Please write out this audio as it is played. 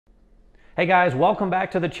Hey guys, welcome back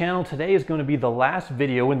to the channel. Today is going to be the last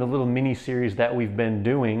video in the little mini series that we've been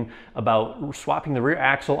doing about swapping the rear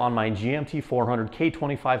axle on my GMT400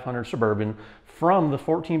 K2500 Suburban from the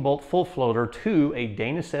 14-bolt full floater to a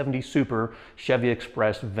Dana 70 Super Chevy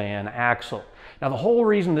Express van axle. Now the whole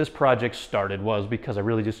reason this project started was because I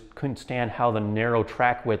really just couldn't stand how the narrow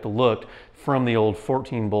track width looked from the old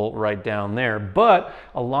 14-bolt right down there. But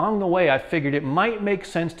along the way, I figured it might make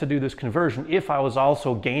sense to do this conversion if I was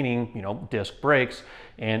also gaining, disc brakes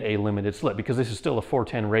and a limited slip, because this is still a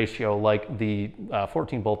 4:10 ratio like the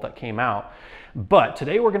 14-bolt that came out. But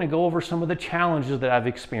today we're going to go over some of the challenges that I've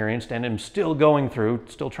experienced and am still going through,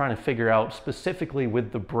 still trying to figure out specifically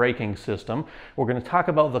with the braking system. We're going to talk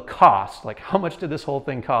about the cost, like how much did this whole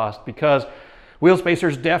thing cost, because wheel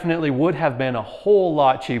spacers definitely would have been a whole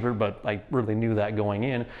lot cheaper, but I really knew that going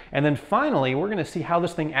in. And then finally, we're gonna see how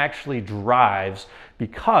this thing actually drives,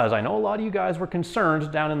 because I know a lot of you guys were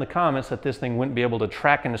concerned down in the comments that this thing wouldn't be able to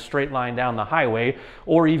track in a straight line down the highway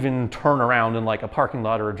or even turn around in like a parking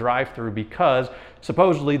lot or a drive-through, because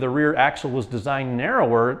supposedly the rear axle was designed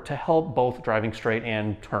narrower to help both driving straight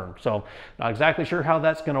and turn. So not exactly sure how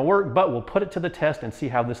that's gonna work, but we'll put it to the test and see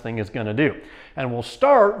how this thing is gonna do. And we'll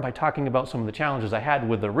start by talking about some of the challenges I had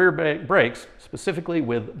with the rear brakes, specifically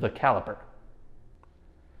with the caliper.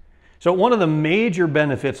 So one of the major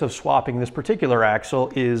benefits of swapping this particular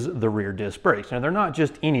axle is the rear disc brakes. Now they're not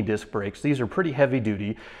just any disc brakes, these are pretty heavy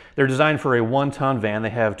duty. They're designed for a 1-ton van. They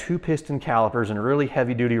have 2 piston calipers and really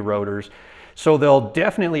heavy duty rotors. So they'll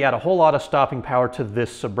definitely add a whole lot of stopping power to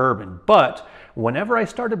this Suburban. But whenever I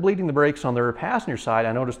started bleeding the brakes on the rear passenger side,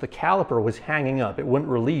 I noticed the caliper was hanging up. It wouldn't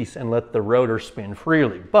release and let the rotor spin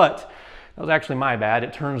freely. But that was actually my bad.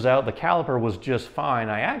 It turns out the caliper was just fine.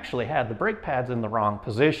 I actually had the brake pads in the wrong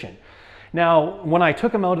position. Now, when I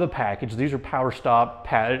took them out of the package, these are power stop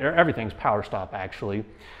pad, everything's power stop actually.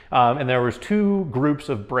 And there was 2 groups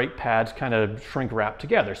of brake pads kind of shrink wrapped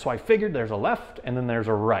together. So I figured there's a left and then there's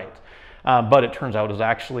a right. But it turns out it was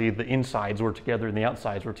actually the insides were together and the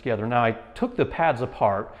outsides were together. Now I took the pads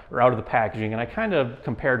apart or out of the packaging and I kind of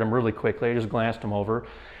compared them really quickly. I just glanced them over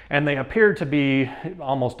and they appeared to be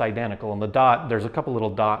almost identical. And there's a couple little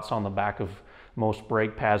dots on the back of most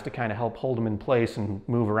brake pads to kind of help hold them in place and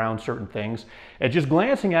move around certain things. And just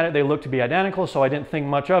glancing at it, they looked to be identical, so I didn't think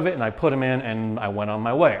much of it and I put them in and I went on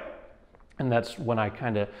my way. And that's when I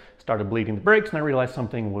kind of started bleeding the brakes and I realized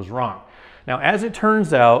something was wrong. Now, as it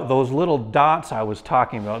turns out, those little dots I was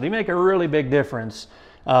talking about, they make a really big difference.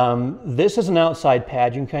 This is an outside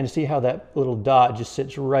pad. You can kind of see how that little dot just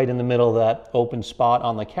sits right in the middle of that open spot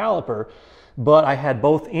on the caliper. But I had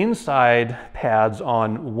both inside pads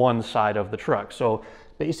on one side of the truck. So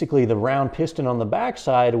basically the round piston on the back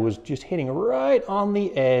side was just hitting right on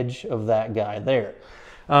the edge of that guy there.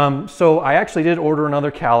 So I actually did order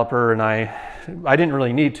another caliper and I didn't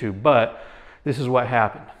really need to, but this is what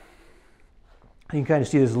happened. You can kind of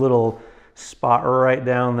see this little spot right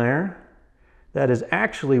down there. That is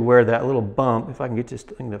actually where that little bump, if I can get this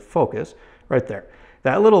thing to focus, right there.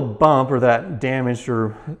 That little bump or that damaged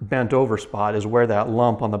or bent over spot is where that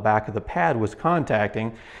lump on the back of the pad was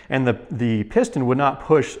contacting, and the piston would not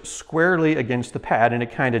push squarely against the pad and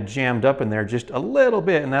it kind of jammed up in there just a little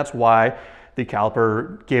bit, and that's why the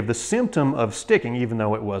caliper gave the symptom of sticking even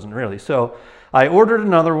though it wasn't really. So I ordered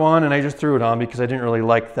another one and I just threw it on because I didn't really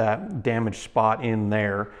like that damaged spot in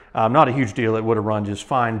there. Not a huge deal, it would have run just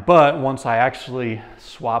fine, but once I actually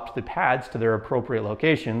swapped the pads to their appropriate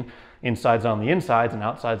location, insides on the insides and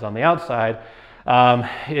outsides on the outside,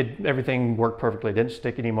 everything worked perfectly. It didn't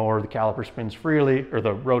stick anymore. The caliper spins freely, or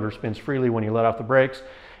the rotor spins freely when you let off the brakes.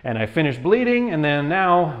 And I finished bleeding, and then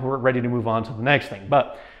now we're ready to move on to the next thing.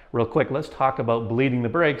 But real quick, let's talk about bleeding the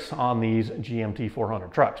brakes on these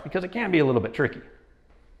GMT400 trucks, because it can be a little bit tricky.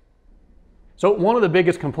 So one of the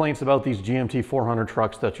biggest complaints about these GMT400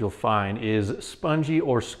 trucks that you'll find is spongy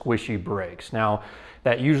or squishy brakes. Now,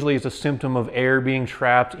 that usually is a symptom of air being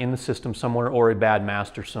trapped in the system somewhere or a bad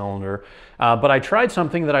master cylinder. But I tried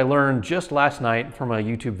something that I learned just last night from a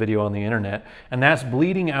YouTube video on the internet, and that's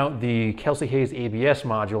bleeding out the Kelsey Hayes ABS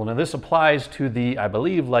module. Now this applies to the, I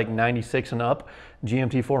believe, like 96 and up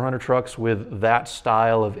GMT400 trucks with that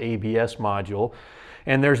style of ABS module.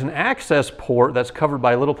 And there's an access port that's covered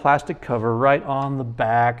by a little plastic cover right on the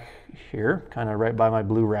back here, kind of right by my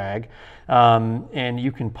blue rag. And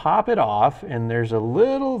you can pop it off and there's a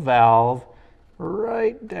little valve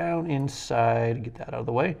right down inside, get that out of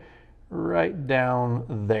the way, right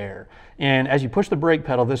down there. And as you push the brake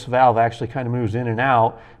pedal, this valve actually kind of moves in and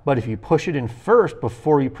out, but if you push it in first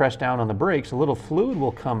before you press down on the brakes, a little fluid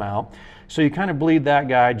will come out. So you kind of bleed that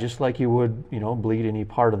guy just like you would, you know, bleed any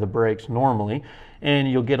part of the brakes normally, and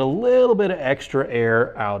you'll get a little bit of extra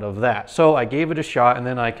air out of that. So I gave it a shot, and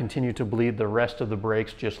then I continued to bleed the rest of the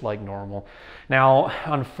brakes just like normal. Now,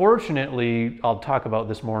 unfortunately, I'll talk about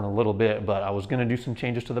this more in a little bit, but I was going to do some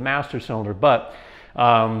changes to the master cylinder, but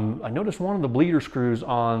I noticed one of the bleeder screws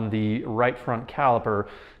on the right front caliper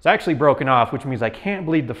is actually broken off, which means I can't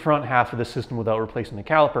bleed the front half of the system without replacing the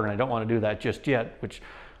caliper, and I don't want to do that just yet, which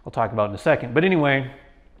I'll talk about in a second. But anyway,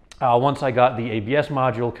 once I got the ABS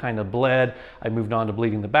module kind of bled, I moved on to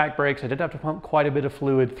bleeding the back brakes. I did have to pump quite a bit of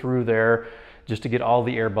fluid through there just to get all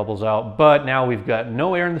the air bubbles out, but now we've got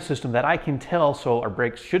no air in the system that I can tell, so our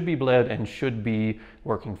brakes should be bled and should be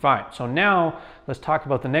working fine. So now let's talk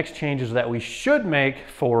about the next changes that we should make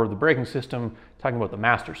for the braking system, talking about the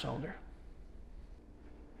master cylinder.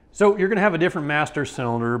 So you're going to have a different master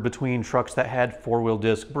cylinder between trucks that had four-wheel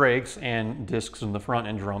disc brakes and discs in the front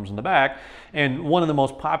and drums in the back. And one of the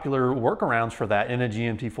most popular workarounds for that in a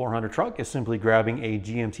GMT400 truck is simply grabbing a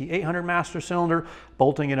GMT800 master cylinder,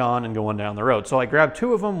 bolting it on, and going down the road. So I grabbed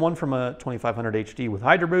two of them, one from a 2500 HD with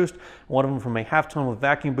Hydro Boost, one of them from a half-ton with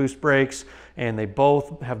vacuum boost brakes, and they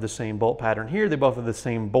both have the same bolt pattern here. They both have the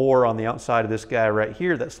same bore on the outside of this guy right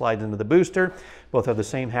here that slides into the booster. Both have the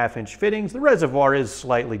same half-inch fittings. The reservoir is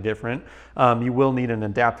slightly different. You will need an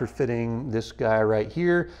adapter fitting this guy right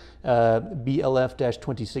here,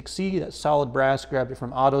 BLF-26C, that's solid brass, grabbed it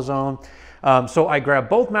from AutoZone. So I grabbed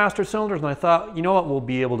both master cylinders, and I thought, you know what, we'll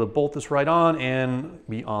be able to bolt this right on and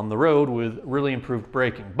be on the road with really improved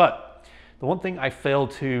braking. But the one thing I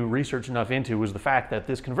failed to research enough into was the fact that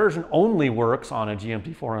this conversion only works on a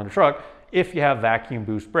GMT400 truck if you have vacuum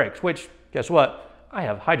boost brakes, which, guess what, I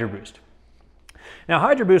have Hydro Boost. Now,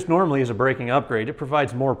 Hydro Boost normally is a braking upgrade. It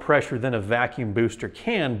provides more pressure than a vacuum booster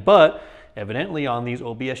can, but evidently on these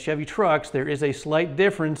OBS Chevy trucks, there is a slight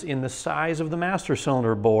difference in the size of the master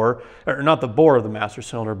cylinder bore, or not the bore of the master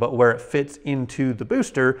cylinder, but where it fits into the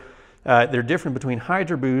booster. They're different between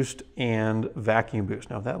Hydro Boost and vacuum boost.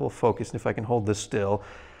 Now that will focus if I can hold this still.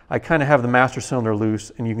 I kind of have the master cylinder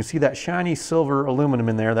loose, and you can see that shiny silver aluminum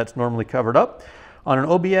in there that's normally covered up. On an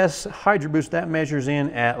OBS Hydro Boost, that measures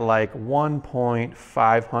in at like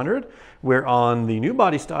 1.500, where on the new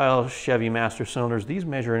body style Chevy master cylinders, these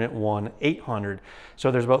measure in at 1.800.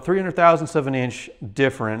 So there's about 300,000ths of an inch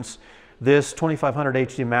difference. This 2500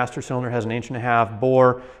 HD master cylinder has an 1.5 inch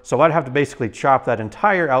bore, so I'd have to basically chop that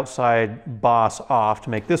entire outside boss off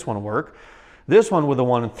to make this one work. This one with a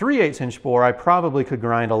 1 3/8 inch bore, I probably could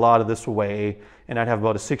grind a lot of this away, and I'd have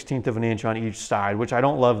about a 1/16 of an inch on each side, which I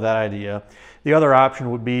don't love that idea. The other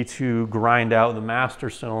option would be to grind out the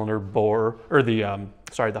master cylinder bore, or the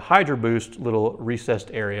Hydro Boost little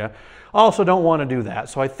recessed area. Also don't want to do that.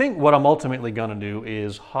 So I think what I'm ultimately going to do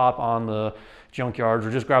is hop on the junkyards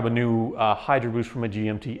or just grab a new Hydro Boost from a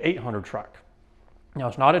GMT800 truck. Now,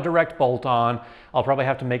 it's not a direct bolt-on. I'll probably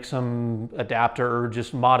have to make some adapter or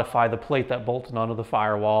just modify the plate that bolts onto the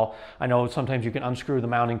firewall. I know sometimes you can unscrew the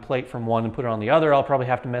mounting plate from one and put it on the other. I'll probably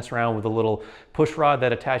have to mess around with a little push rod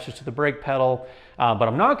that attaches to the brake pedal. But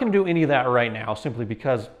I'm not going to do any of that right now, simply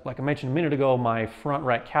because, like I mentioned a minute ago, my front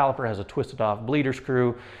right caliper has a twisted off bleeder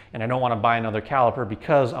screw, and I don't want to buy another caliper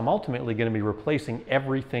because I'm ultimately going to be replacing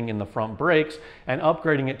everything in the front brakes and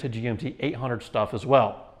upgrading it to GMT800 stuff as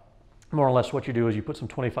well. More or less what you do is you put some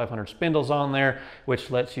 2500 spindles on there,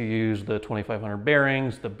 which lets you use the 2500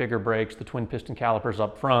 bearings, the bigger brakes, the twin piston calipers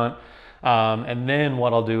up front. And then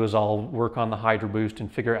what I'll do is I'll work on the Hydro Boost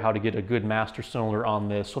and figure out how to get a good master cylinder on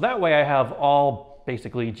this. So that way I have all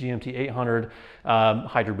basically GMT800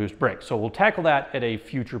 Hydro Boost brakes. So we'll tackle that at a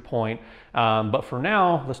future point. But for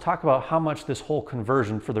now, let's talk about how much this whole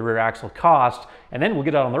conversion for the rear axle cost, and then we'll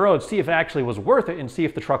get out on the road, see if it actually was worth it, and see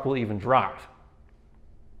if the truck will even drive.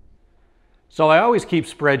 So I always keep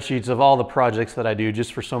spreadsheets of all the projects that I do.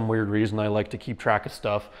 Just for some weird reason, I like to keep track of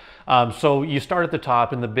stuff. So you start at the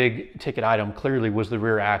top, and the big ticket item clearly was the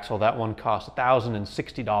rear axle. That one cost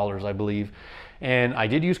 $1,060, I believe. And I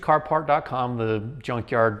did use carpart.com, the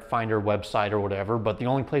junkyard finder website or whatever, but the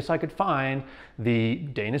only place I could find the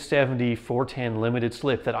Dana 70 410 limited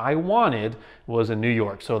slip that I wanted was in New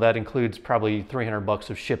York. So that includes probably 300 bucks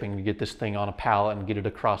of shipping to get this thing on a pallet and get it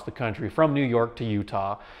across the country from New York to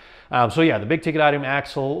Utah. So yeah, the big ticket item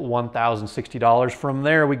axle, $1,060. From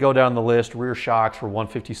there, we go down the list. Rear shocks for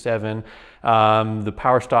 $157. The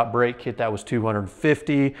power stop brake kit, that was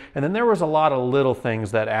 $250. And then there was a lot of little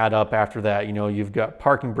things that add up after that. You know, you've got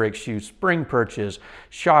parking brake shoes, spring perches,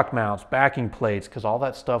 shock mounts, backing plates, because all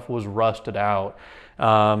that stuff was rusted out.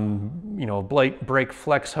 You know, brake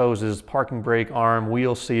flex hoses, parking brake arm,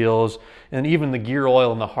 wheel seals, and even the gear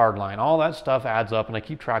oil and the hard line. All that stuff adds up, and I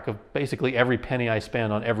keep track of basically every penny I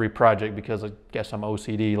spend on every project because I guess I'm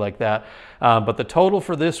OCD like that. But the total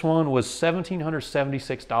for this one was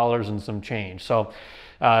 $1,776 and some change. So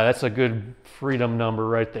that's a good freedom number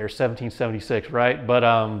right there, $1,776, right?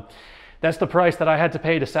 But that's the price that I had to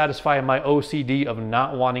pay to satisfy my OCD of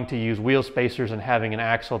not wanting to use wheel spacers and having an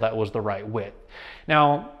axle that was the right width.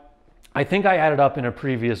 Now, I think I added up in a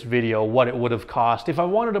previous video what it would have cost if I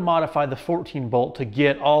wanted to modify the 14 bolt to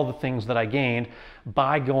get all the things that I gained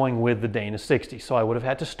by going with the Dana 60. So I would have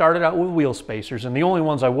had to start it out with wheel spacers, and the only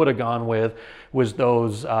ones I would have gone with was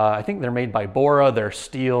those, I think they're made by Bora, they're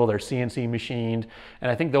steel, they're CNC machined,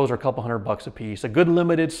 and I think those are a couple $100 a piece. A good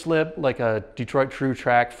limited slip, like a Detroit True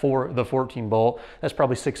Track for the 14 bolt, that's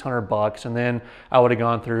probably $600, and then I would have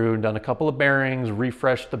gone through and done a couple of bearings,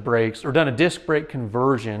 refreshed the brakes, or done a disc brake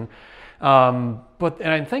conversion. And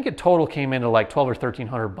I think it total came into like $1,200 or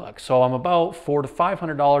 $1,300. So I'm about $400 to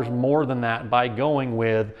 $500 more than that by going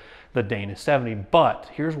with the Dana 70.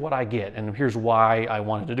 But here's what I get, and here's why I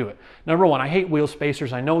wanted to do it. Number one, I hate wheel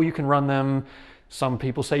spacers. I know you can run them. Some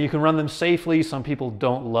people say you can run them safely. Some people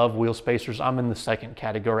don't love wheel spacers. I'm in the second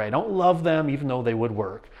category. I don't love them, even though they would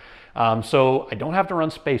work. So I don't have to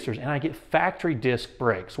run spacers, and I get factory disc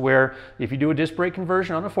brakes, where if you do a disc brake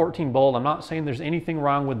conversion on a 14 bolt, I'm not saying there's anything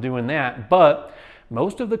wrong with doing that, but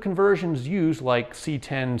most of the conversions use like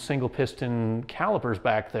C10 single piston calipers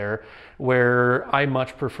back there, where I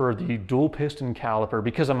much prefer the dual piston caliper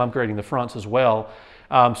because I'm upgrading the fronts as well.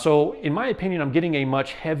 So in my opinion, I'm getting a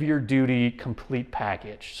much heavier duty complete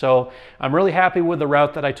package. So I'm really happy with the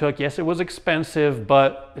route that I took. Yes, it was expensive,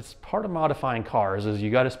 but it's part of modifying cars is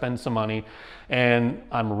you got to spend some money. And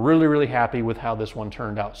I'm really, really happy with how this one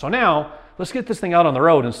turned out. So now let's get this thing out on the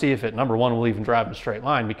road and see if it, number one, will even drive in a straight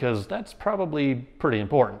line, because that's probably pretty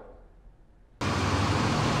important.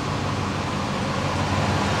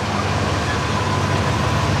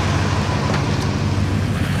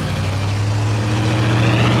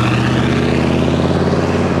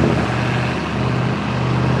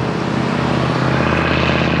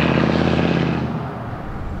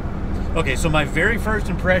 Okay, so my very first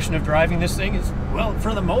impression of driving this thing is, well,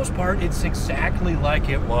 for the most part, it's exactly like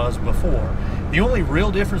it was before. The only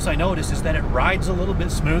real difference I notice is that it rides a little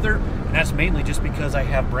bit smoother, and that's mainly just because I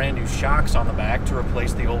have brand new shocks on the back to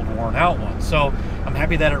replace the old worn out ones. So I'm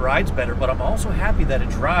happy that it rides better, but I'm also happy that it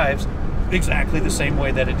drives exactly the same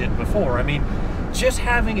way that it did before. I mean, just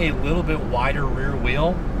having a little bit wider rear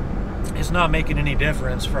wheel is not making any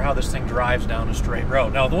difference for how this thing drives down a straight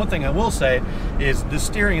road. Now, the one thing I will say is the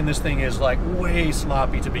steering in this thing is like way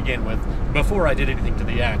sloppy to begin with before I did anything to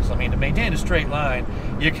the axle. I mean, to maintain a straight line,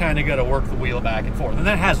 you kind of got to work the wheel back and forth, and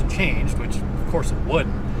that hasn't changed, which of course it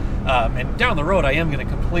wouldn't. And down the road, I am going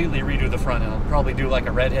to completely redo the front end. I'll probably do like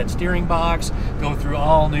a redhead steering box, go through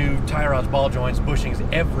all new tie rods, ball joints, bushings,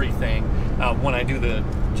 everything when I do the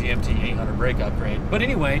GMT400 brake upgrade. But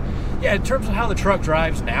anyway, yeah, in terms of how the truck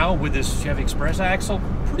drives now with this Chevy Express axle,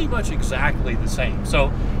 pretty much exactly the same.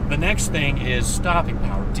 So the next thing is stopping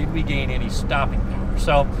power. Did we gain any stopping power?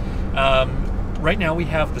 So right now we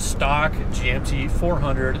have the stock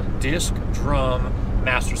GMT400 disc drum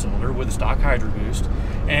master cylinder with a stock Hydro Boost.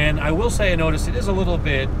 And I will say I noticed it is a little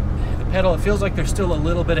bit, the pedal, it feels like there's still a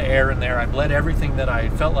little bit of air in there. I bled everything that I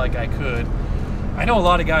felt like I could. I know a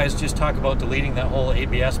lot of guys just talk about deleting that whole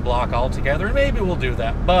ABS block altogether, and maybe we'll do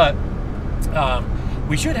that, but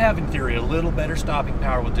we should have, in theory, a little better stopping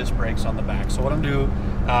power with disc brakes on the back. So what I'm doing,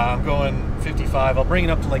 I'm going 55, I'll bring it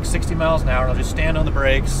up to like 60 miles an hour, and I'll just stand on the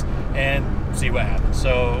brakes and see what happens.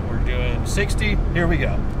 So we're doing 60, here we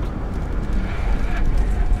go.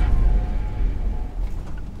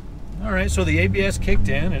 All right, so the ABS kicked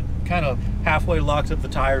in. It kind of halfway locked up the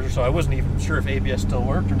tires, so I wasn't even sure if ABS still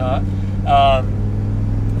worked or not.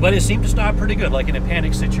 But it seemed to stop pretty good, like in a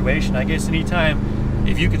panic situation. I guess anytime,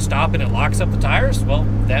 if you could stop and it locks up the tires, well,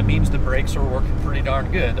 that means the brakes are working pretty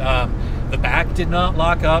darn good. The back did not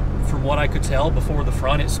lock up from what I could tell before the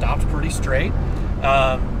front. It stopped pretty straight.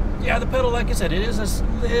 Yeah, the pedal, like I said, it is a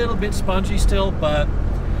little bit spongy still, but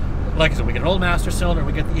like I said, we get an old master cylinder,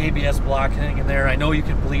 we get the ABS block hanging there. I know you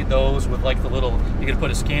can bleed those with like the little, you can put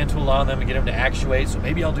a scan tool on them and get them to actuate, so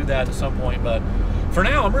maybe I'll do that at some point, but for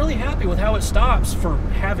now, I'm really happy with how it stops for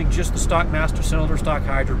having just the stock master cylinder, stock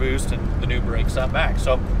hydro boost, and the new brakes out back.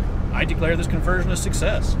 So I declare this conversion a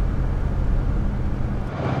success.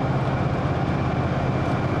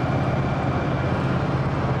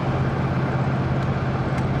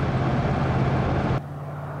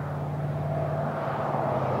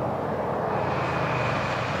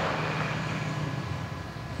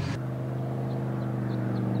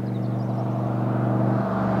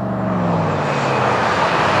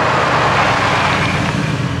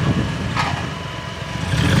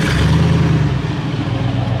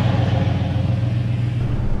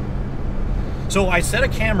 So I set a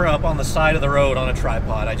camera up on the side of the road on a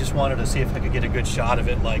tripod. I just wanted to see if I could get a good shot of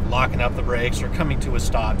it, like locking up the brakes or coming to a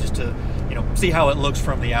stop, just to, you know, see how it looks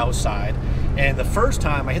from the outside. And the first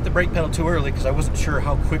time I hit the brake pedal too early because I wasn't sure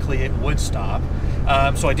how quickly it would stop.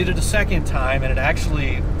 So I did it a second time, and it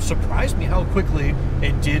actually surprised me how quickly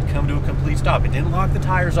it did come to a complete stop. It didn't lock the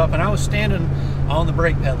tires up, and I was standing on the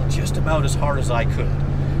brake pedal just about as hard as I could.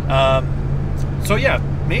 So yeah,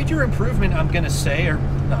 major improvement, I'm gonna say, or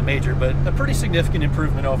not major, but a pretty significant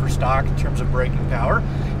improvement over stock in terms of braking power.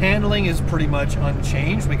 Handling is pretty much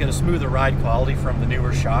unchanged. We get a smoother ride quality from the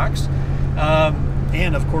newer shocks.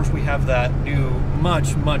 And of course we have that new,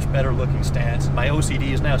 much better looking stance. My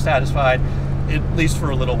OCD is now satisfied, at least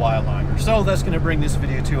for a little while longer. So that's gonna bring this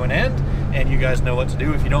video to an end, and you guys know what to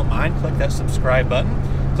do. If you don't mind, click that subscribe button,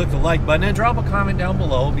 click the like button, and drop a comment down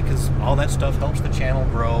below, because all that stuff helps the channel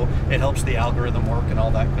grow. It helps the algorithm work and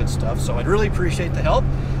all that good stuff. So I'd really appreciate the help.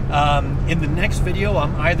 In the next video,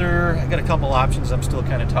 I got a couple options. I'm still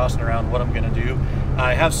kind of tossing around what I'm gonna do.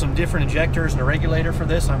 I have some different injectors and a regulator for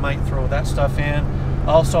this. I might throw that stuff in.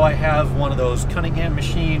 Also, I have one of those Cunningham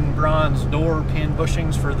machine bronze door pin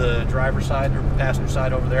bushings for the driver's side or passenger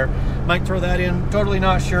side over there. Might throw that in, totally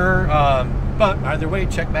not sure. But either way,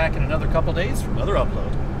 check back in another couple days for another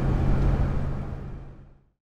upload.